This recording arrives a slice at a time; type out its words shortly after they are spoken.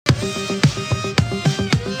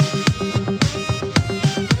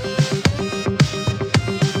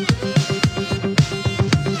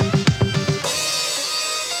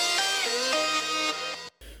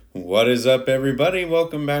What is up, everybody?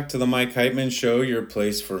 Welcome back to the Mike Heitman Show, your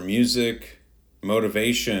place for music,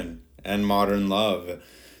 motivation, and modern love.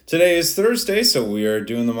 Today is Thursday, so we are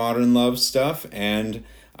doing the modern love stuff, and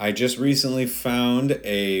I just recently found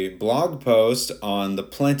a blog post on the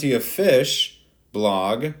Plenty of Fish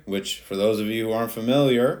blog, which, for those of you who aren't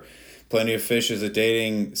familiar, Plenty of Fish is a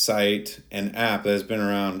dating site and app that has been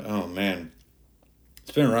around,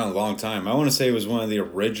 it's been around a long time. I want to say it was one of the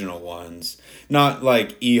original ones. Not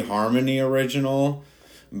like eHarmony original,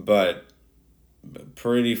 but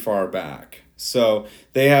pretty far back. So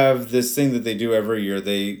they have this thing that they do every year.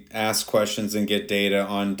 They ask questions and get data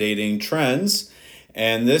on dating trends.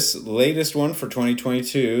 And this latest one for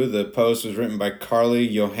 2022, the post was written by Carly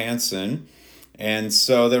Johansson. And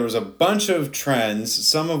so there was a bunch of trends,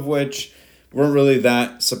 some of which weren't really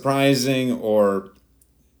that surprising or,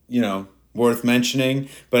 worth mentioning,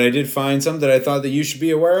 but I did find some that I thought that you should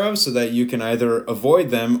be aware of so that you can either avoid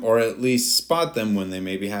them or at least spot them when they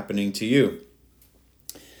may be happening to you.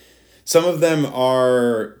 Some of them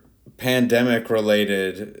are pandemic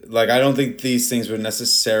related. Like, I don't think these things would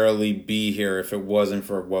necessarily be here if it wasn't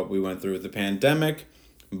for what we went through with the pandemic,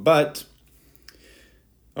 but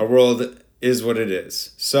our world is what it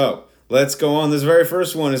is. So let's go on. This very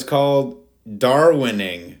first one is called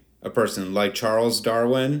Darwining a person, like Charles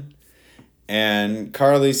Darwin. And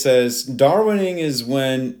Carly says, Darwining is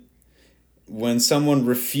when someone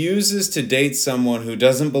refuses to date someone who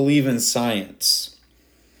doesn't believe in science.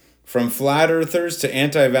 From flat earthers to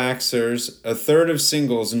anti-vaxxers, a third of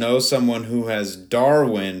singles know someone who has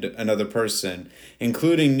Darwined another person,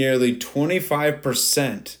 including nearly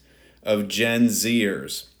 25% of Gen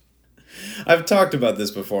Zers. I've talked about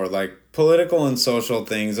this before, like political and social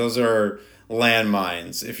things, those are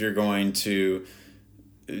landmines if you're going to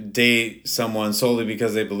date someone solely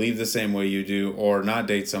because they believe the same way you do, or not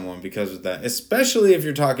date someone because of that, especially if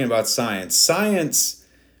you're talking about science. Science,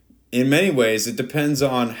 in many ways, it depends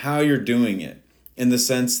on how you're doing it, in the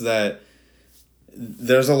sense that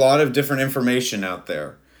there's a lot of different information out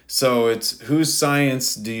there. So it's whose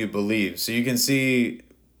science do you believe? So you can see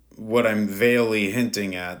what I'm vaguely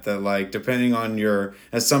hinting at, that like depending on your,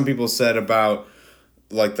 as some people said about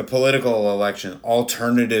like the political election,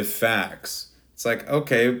 alternative facts. It's like,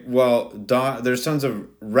 okay, well, there's tons of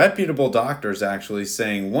reputable doctors actually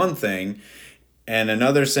saying one thing and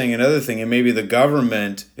another saying another thing, and maybe the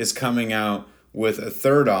government is coming out with a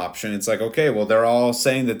third option. It's like, okay, well, they're all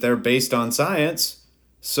saying that they're based on science,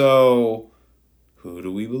 so who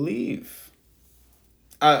do we believe?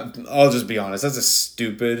 I'll just be honest, that's a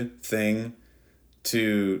stupid thing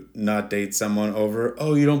to not date someone over.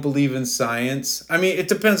 Oh, you don't believe in science? I mean, it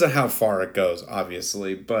depends on how far it goes,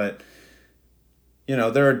 obviously, but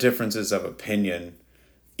there are differences of opinion,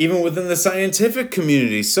 even within the scientific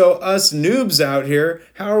community. So us noobs out here,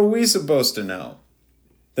 how are we supposed to know?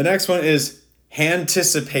 The next one is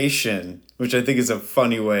anticipation, which I think is a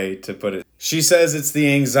funny way to put it. She says it's the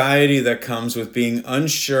anxiety that comes with being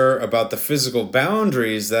unsure about the physical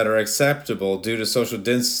boundaries that are acceptable due to social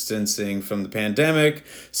distancing from the pandemic,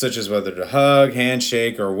 such as whether to hug,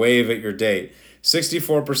 handshake, or wave at your date.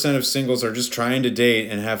 64% of singles are just trying to date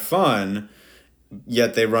and have fun,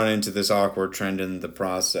 yet they run into this awkward trend in the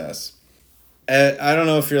process. I don't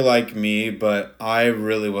know if you're like me, but I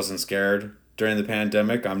really wasn't scared during the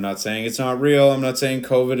pandemic. I'm not saying it's not real. I'm not saying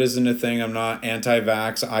COVID isn't a thing. I'm not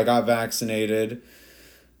anti-vax. I got vaccinated,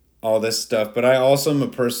 all this stuff. But I also am a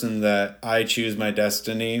person that I choose my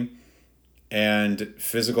destiny, and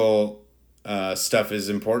physical stuff is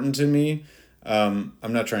important to me. I'm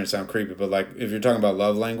not trying to sound creepy, but like if you're talking about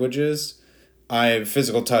love languages,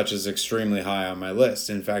 physical touch is extremely high on my list.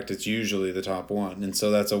 In fact, it's usually the top one. And so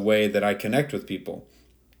that's a way that I connect with people.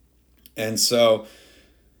 And so,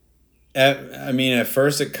 at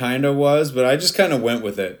first it kind of was, but I just kind of went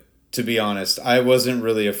with it, to be honest. I wasn't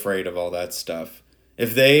really afraid of all that stuff.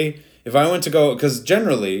 If I went to go, because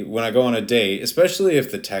generally when I go on a date, especially if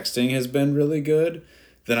the texting has been really good,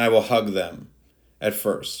 then I will hug them at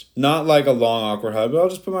first. Not like a long, awkward hug, but I'll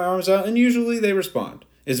just put my arms out, and usually they respond.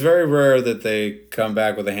 It's very rare that they come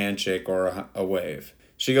back with a handshake or a wave.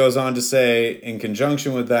 She goes on to say, in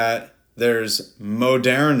conjunction with that, there's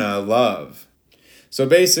Moderna love. So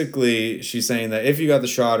basically, she's saying that if you got the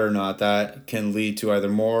shot or not, that can lead to either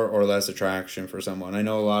more or less attraction for someone. I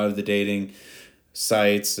know a lot of the dating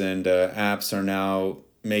sites and apps are now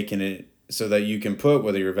making it so that you can put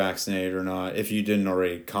whether you're vaccinated or not if you didn't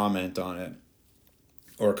already comment on it,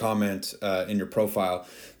 or comment in your profile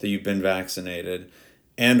that you've been vaccinated,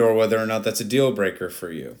 and or whether or not that's a deal breaker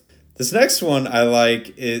for you. This next one I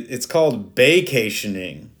like, it's called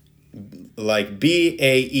Baecationing, like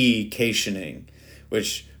Baecationing,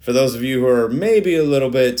 which For those of you who are maybe a little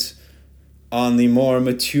bit on the more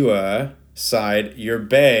mature side, your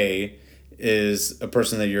bae is a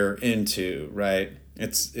person that you're into, right?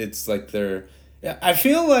 It's like they're, yeah, I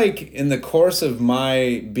feel like in the course of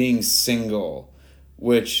my being single,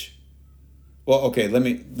 which, well, okay, let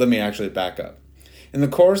me actually back up. In the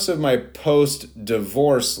course of my post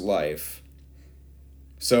divorce life,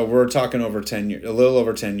 so we're talking over 10 years, a little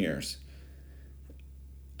over 10 years.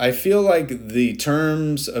 I feel like the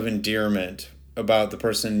terms of endearment about the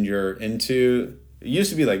person you're into, it used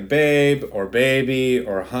to be like babe or baby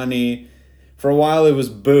or honey. For a while it was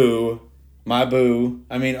boo, my boo.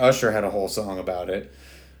 I mean, Usher had a whole song about it.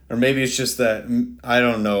 Or maybe it's just that, I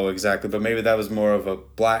don't know exactly, but maybe that was more of a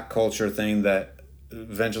black culture thing that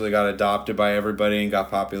eventually got adopted by everybody and got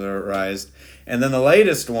popularized. And then the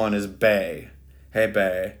latest one is bae. Hey,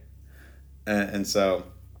 bae. And so,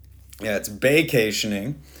 yeah, it's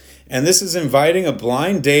vacationing. And this is inviting a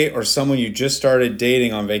blind date or someone you just started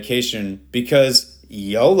dating on vacation because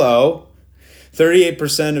YOLO.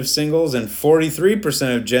 38% of singles and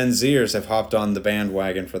 43% of Gen Zers have hopped on the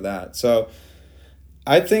bandwagon for that. So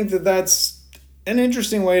I think that that's an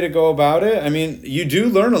interesting way to go about it. I mean, you do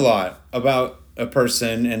learn a lot about a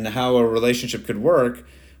person and how a relationship could work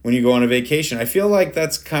when you go on a vacation. I feel like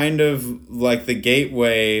that's kind of like the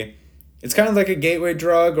gateway. It's kind of like a gateway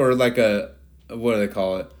drug or like a, what do they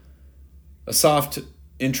call it? A soft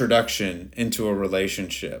introduction into a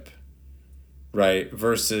relationship, right?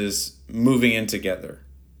 Versus moving in together.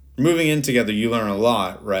 Moving in together, you learn a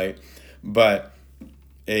lot, right? But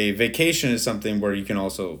a vacation is something where you can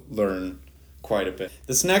also learn quite a bit.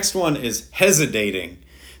 This next one is hesitating.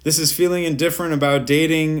 This is feeling indifferent about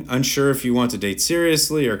dating, unsure if you want to date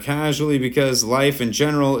seriously or casually because life in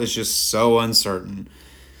general is just so uncertain.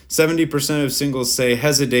 70% of singles say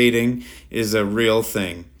hesitating is a real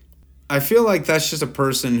thing. I feel like that's just a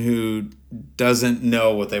person who doesn't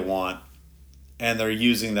know what they want and they're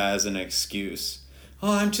using that as an excuse.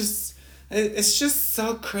 Oh, it's just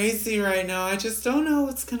so crazy right now. I just don't know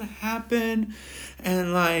what's going to happen.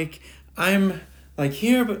 And like, I'm like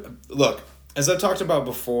here, but look, as I've talked about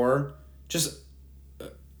before, just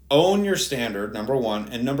own your standard, number one.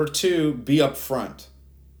 And number two, be upfront.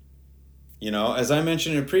 You know, as I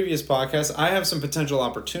mentioned in a previous podcast, I have some potential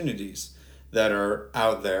opportunities that are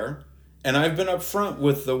out there. And I've been upfront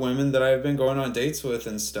with the women that I've been going on dates with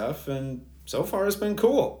and stuff. And so far it's been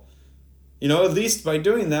cool. You know, at least by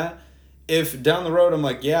doing that, if down the road I'm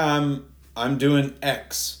like, yeah, I'm doing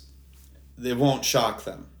X, it won't shock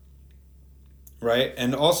them. Right?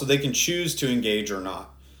 And also they can choose to engage or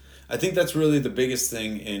not. I think that's really the biggest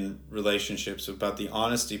thing in relationships about the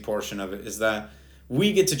honesty portion of it is that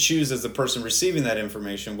we get to choose as the person receiving that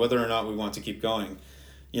information whether or not we want to keep going.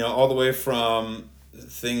 You know, all the way from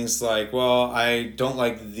things like, well, I don't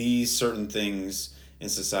like these certain things in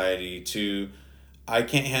society, to I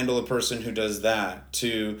can't handle a person who does that,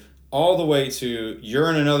 to all the way to you're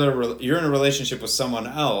in a relationship with someone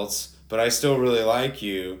else, but I still really like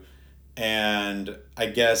you, and I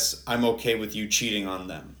guess I'm okay with you cheating on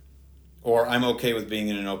them, or I'm okay with being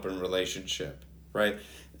in an open relationship, right?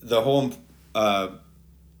 The whole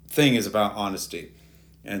thing is about honesty.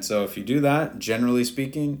 And so if you do that, generally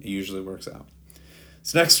speaking, it usually works out.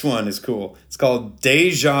 This next one is cool. It's called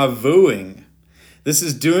deja vuing. This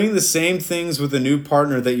is doing the same things with a new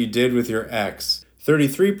partner that you did with your ex.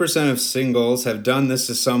 33% of singles have done this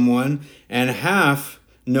to someone, and half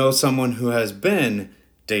know someone who has been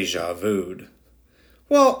deja vued.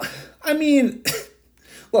 Well, I mean,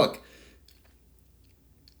 look,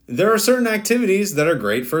 there are certain activities that are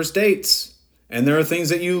great first dates. And there are things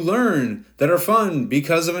that you learn that are fun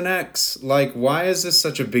because of an ex. Like, why is this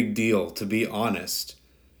such a big deal, to be honest?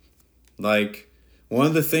 Like, one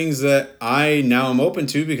of the things that I now am open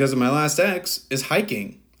to because of my last ex is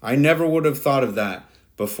hiking. I never would have thought of that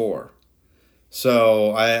before.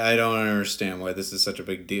 So I don't understand why this is such a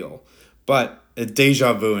big deal. But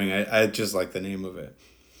deja vuing, I just like the name of it.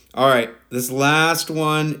 All right, this last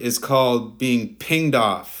one is called being pinged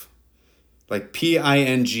off. Like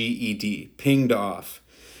Pinged, pinged off.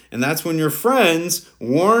 And that's when your friends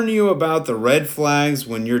warn you about the red flags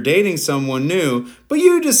when you're dating someone new, but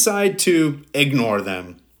you decide to ignore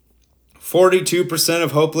them. 42%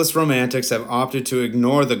 of hopeless romantics have opted to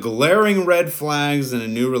ignore the glaring red flags in a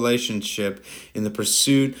new relationship in the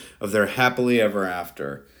pursuit of their happily ever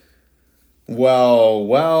after.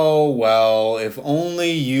 Well, if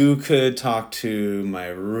only you could talk to my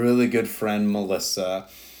really good friend Melissa.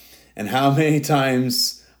 And how many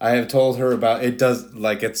times I have told her about it. Does,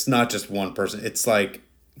 like, it's not just one person, it's like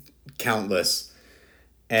countless.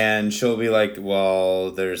 And she'll be like, well,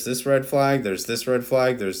 there's this red flag, there's this red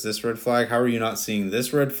flag, there's this red flag. How are you not seeing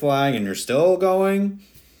this red flag and you're still going?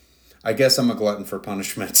 I guess I'm a glutton for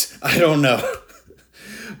punishment. I don't know.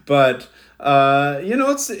 But,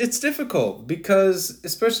 it's difficult because,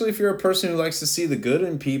 especially if you're a person who likes to see the good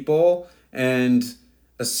in people and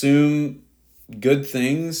assume good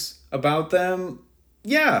things about them,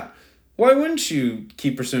 yeah, why wouldn't you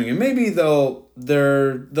keep pursuing it? Maybe they'll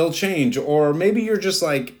change, or maybe you're just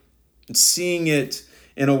like seeing it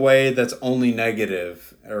in a way that's only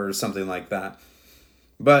negative or something like that.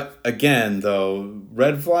 But again, though,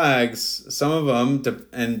 red flags, some of them,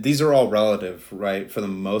 and these are all relative, right, for the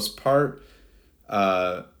most part.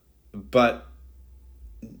 But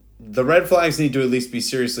the red flags need to at least be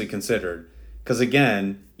seriously considered. Because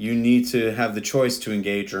again, you need to have the choice to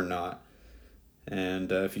engage or not.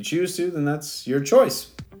 And if you choose to, then that's your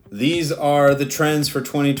choice. These are the trends for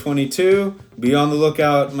 2022. Be on the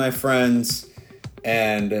lookout, my friends.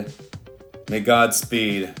 And may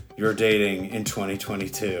Godspeed your dating in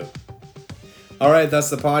 2022. All right, that's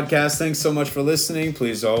the podcast. Thanks so much for listening.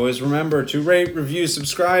 Please always remember to rate, review,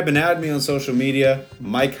 subscribe, and add me on social media.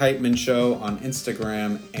 Mike Heitman Show on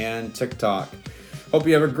Instagram and TikTok. Hope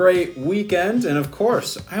you have a great weekend. And of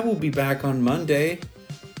course, I will be back on Monday.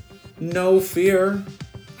 No fear.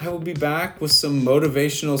 I will be back with some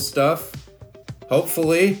motivational stuff.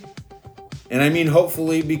 Hopefully. And I mean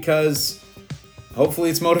hopefully because hopefully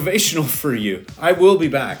it's motivational for you. I will be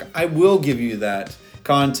back. I will give you that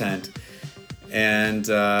content. And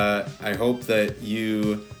I hope that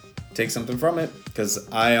you take something from it, because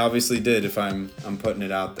I obviously did if I'm putting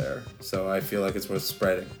it out there. So I feel like it's worth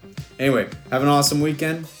spreading. Anyway, have an awesome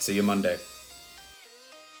weekend. See you Monday.